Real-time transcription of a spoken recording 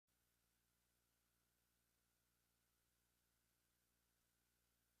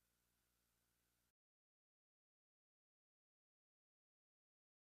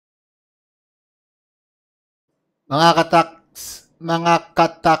Mga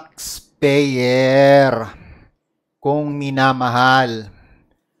ka-taxpayer, kung minamahal,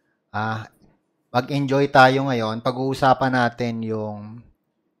 mag-enjoy tayo ngayon. Pag-uusapan natin yung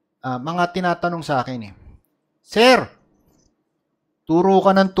mga tinatanong sa akin Sir, turo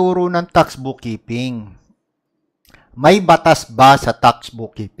ka ng turo ng tax bookkeeping. May batas ba sa tax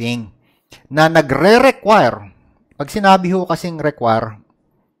bookkeeping na nagre-require? Pag sinabi ho kasing require,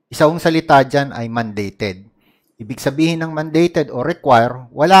 isang salita dyan ay mandated. Ibig sabihin ng mandated o require,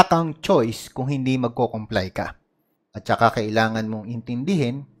 wala kang choice kung hindi magko-comply ka. At saka kailangan mong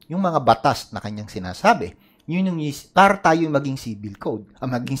intindihin yung mga batas na kanyang sinasabi. Yun yung para tayo maging civil code,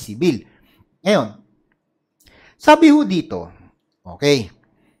 maging civil. Ngayon, sabi ho dito, okay,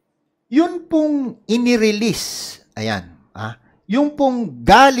 yun pong inirelease, ayan, yung pong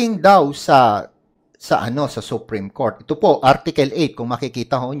galing daw sa Supreme Court. Ito po, Article 8, kung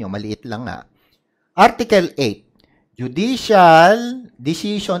makikita ho nyo, maliit lang nga. Article 8, judicial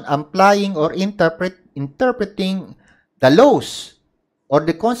decision applying or interpreting the laws or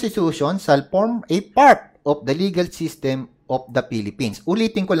the Constitution shall form a part of the legal system of the Philippines.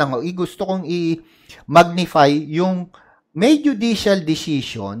 Ulitin ko lang, gusto kong i-magnify yung may judicial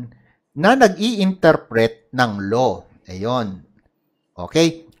decision na nag-i-interpret ng law. Ayun.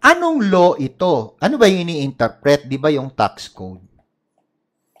 Okay? Anong law ito? Ano ba yung ini-interpret? Di ba yung tax code?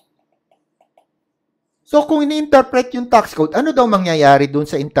 So, kung ini-interpret yung tax code, ano daw mangyayari dun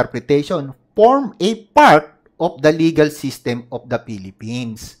sa interpretation? Form a part of the legal system of the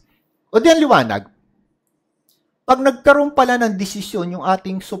Philippines. O diyan liwanag, pag nagkaroon pala ng desisyon yung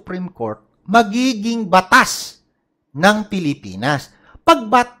ating Supreme Court, magiging batas ng Pilipinas. Pag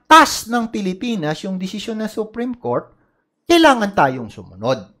batas ng Pilipinas, yung desisyon ng Supreme Court, kailangan tayong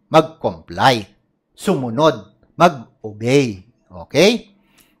sumunod, mag-comply, sumunod, mag-obey. Okay?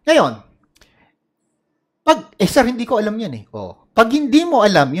 Ngayon, sir, hindi ko alam yan pag hindi mo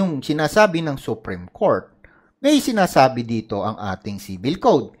alam yung sinasabi ng Supreme Court, may sinasabi dito ang ating civil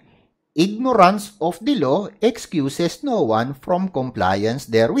code. Ignorance of the law excuses no one from compliance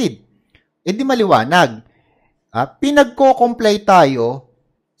therewith. Di maliwanag. Pinagko-comply tayo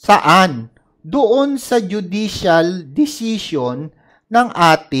saan? Doon sa judicial decision ng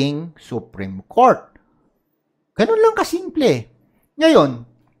ating Supreme Court. Ganun lang kasimple. Ngayon,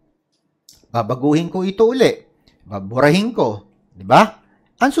 babaguhin ko ito uli. Baburahin ko. Diba?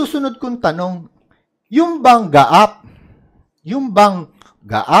 Ang susunod kong tanong, yung bang gaap,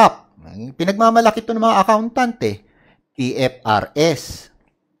 pinagmamalaki ito ng mga akauntante, PFRS,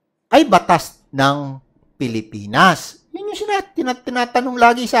 ay batas ng Pilipinas. Yun yung tinatanong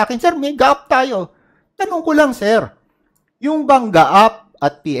lagi sa akin, sir, may gaap tayo. Tanong ko lang, sir, yung bang gaap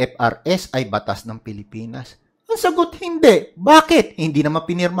at PFRS ay batas ng Pilipinas? Ang sagot, hindi. Bakit? Hindi naman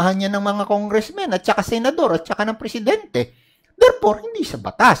pinirmahan niya ng mga congressmen at saka senador at saka ng presidente. Therefore, hindi siya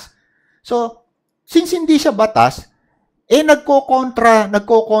batas. So, since hindi siya batas, kumukontra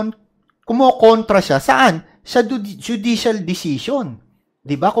siya. Saan? Sa judicial decision.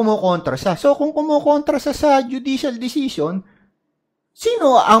 Diba? Kumukontra siya. So, kung kumukontra siya sa judicial decision,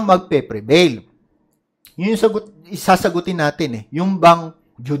 sino ang magpe-prevail? Yun yung sasagutin natin Yung bang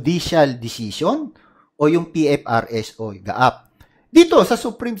judicial decision o yung PFRS o GAAP. Dito sa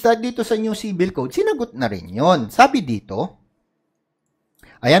dito sa New Civil Code, sinagot na rin yon. Sabi dito,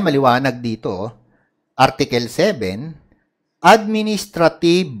 ayan, maliwanag dito, Article 7,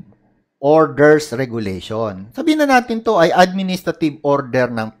 Administrative Orders Regulation. Sabihin na natin to ay administrative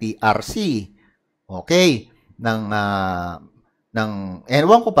order ng PRC. Okay?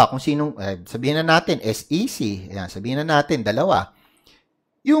 Ewan ko pa kung sinong, sabihin na natin, SEC. Ayan, sabihin na natin, dalawa.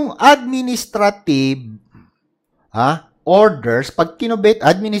 Yung administrative orders, pag kinobet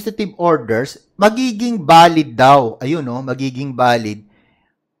administrative orders, magiging valid daw. Ayun, magiging valid.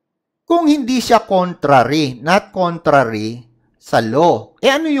 Kung hindi siya contrary, not contrary sa law.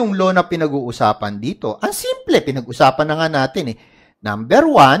 Ano yung law na pinag-uusapan dito? Ang simple, pinag-usapan na nga natin Number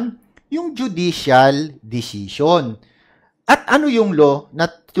 1, yung judicial decision. At ano yung law na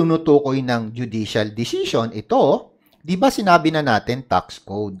tinutukoy ng judicial decision? Ito, di ba sinabi na natin tax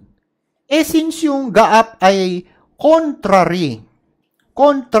code? Since yung GAAP ay contrary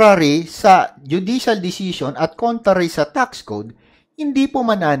sa judicial decision at contrary sa tax code, hindi po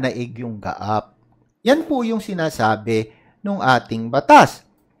mananaig yung GAAP. Yan po yung sinasabi ng ating batas.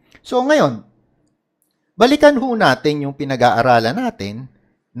 So ngayon, balikan ho natin yung pinag-aaralan natin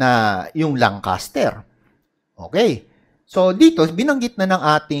na yung Lancaster. Okay. So dito, binanggit na ng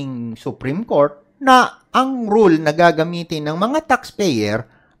ating Supreme Court na ang rule na gagamitin ng mga taxpayer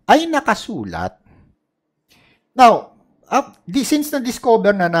ay nakasulat. Now, since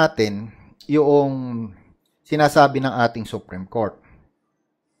na-discover na natin yung sinasabi ng ating Supreme Court.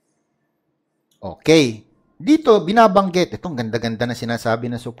 Okay. Dito, binabanggit. Itong ganda-ganda na sinasabi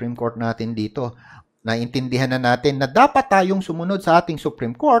ng Supreme Court natin dito. Naintindihan na natin na dapat tayong sumunod sa ating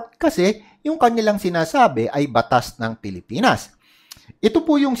Supreme Court kasi yung kanilang sinasabi ay batas ng Pilipinas. Ito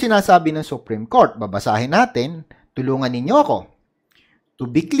po yung sinasabi ng Supreme Court. Babasahin natin. Tulungan ninyo ako. To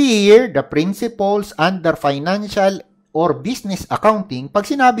be clear, the principles under financial or business accounting, pag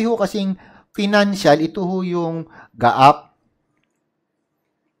sinabi ho kasing financial, ito ho yung GAAP.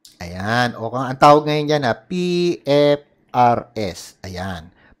 Ayan. O ang tawag ngayon dyan na PFRS.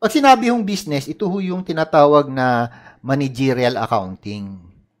 Ayan. Pag sinabi hong business, ito ho yung tinatawag na managerial accounting.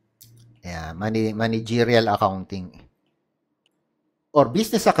 Ayan. Managerial accounting. Or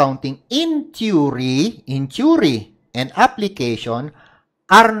business accounting in theory and application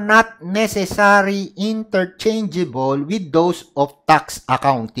are not necessary interchangeable with those of tax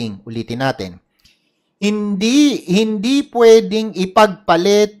accounting. Ulitin natin. Hindi pwedeng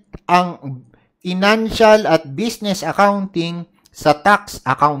ipagpalit ang financial at business accounting sa tax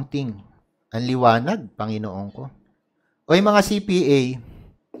accounting. Ang liwanag, Panginoon ko. O yung mga CPA,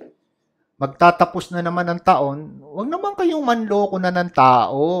 magtatapos na naman ng taon, huwag naman kayong manloko na ng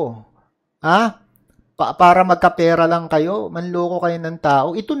tao. Ha? Para magkapera lang kayo, manloko kayo ng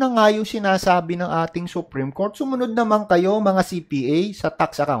tao. Ito na nga yung sinasabi ng ating Supreme Court. Sumunod naman kayo, mga CPA, sa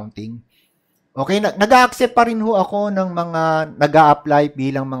tax accounting. Okay, nag-accept pa rin ho ako ng mga nag-a-apply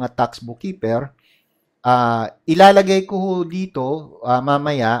bilang mga tax bookkeeper. Ilalagay ko ho dito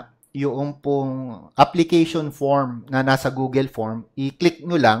mamaya yung pong application form na nasa Google Form. I-click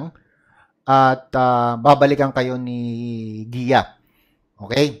nyo lang at babalikan kayo ni Guia.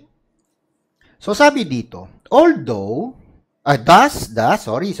 Okay? So sabi dito, although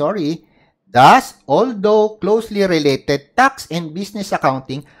closely related tax and business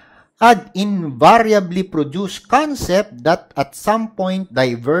accounting had invariably produced concepts that at some point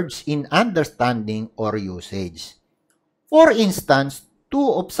diverged in understanding or usage. For instance,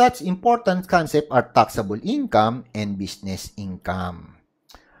 two of such important concepts are taxable income and business income.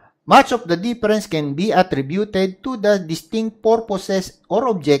 Much of the difference can be attributed to the distinct purposes or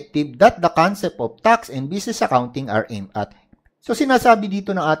objective that the concept of tax and business accounting are aimed at. So sinasabi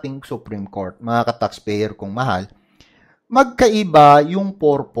dito ng ating Supreme Court, mga ka-taxpayer kong mahal, magkaiba yung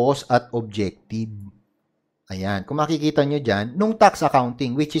purpose at objective. Ayan. Kung makikita nyo dyan, nung tax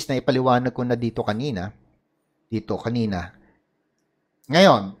accounting, which is naipaliwanag ko na dito kanina.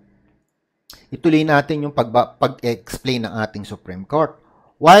 Ngayon, ituloy natin yung pag-explain ng ating Supreme Court.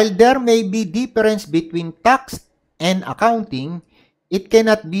 While there may be difference between tax and accounting, it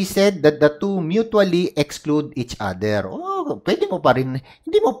cannot be said that the two mutually exclude each other. Oh, pwede mo pa rin,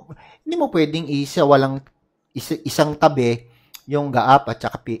 hindi mo pwedeng isang tabi yung GAAP at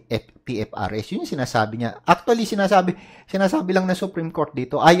saka PFRS. Yun yung sinasabi niya. Actually, sinasabi lang ng Supreme Court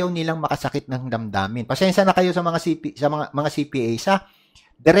dito, ayaw nilang makasakit ng damdamin. Pasensya na kayo sa mga CPA.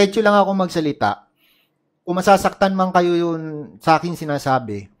 Diretso lang ako magsalita. Kung masasaktan man kayo yun sa akin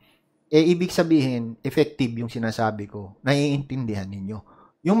sinasabi, ibig sabihin, effective yung sinasabi ko. Naiintindihan ninyo.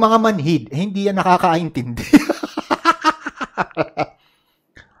 Yung mga manhid, hindi yan nakakaintindi.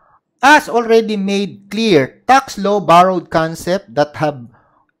 As already made clear, tax law borrowed concept that had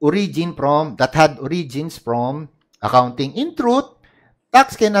origins from accounting. In truth,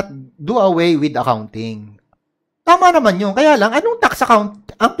 tax cannot do away with accounting. Tama naman yun. Kaya lang, anong tax account?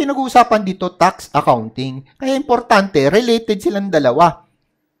 Ang pinag-uusapan dito, tax accounting. Kaya importante, related silang dalawa.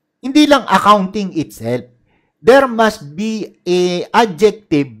 Hindi lang accounting itself. There must be a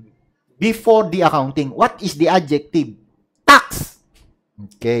adjective before the accounting. What is the adjective? Tax.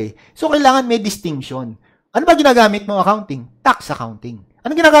 Okay. So, kailangan may distinction. Ano ba ginagamit mo accounting? Tax accounting.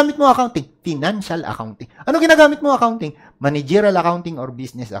 Ano ginagamit mo accounting? Financial accounting. Ano ginagamit mo accounting? Managerial accounting or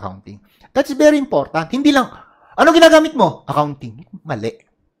business accounting. That's very important. Hindi lang, ano ginagamit mo? Accounting. Mali.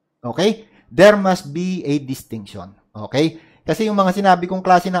 Okay? There must be a distinction. Okay? Kasi yung mga sinabi kong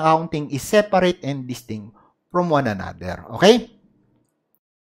klase ng accounting is separate and distinct from one another. Okay?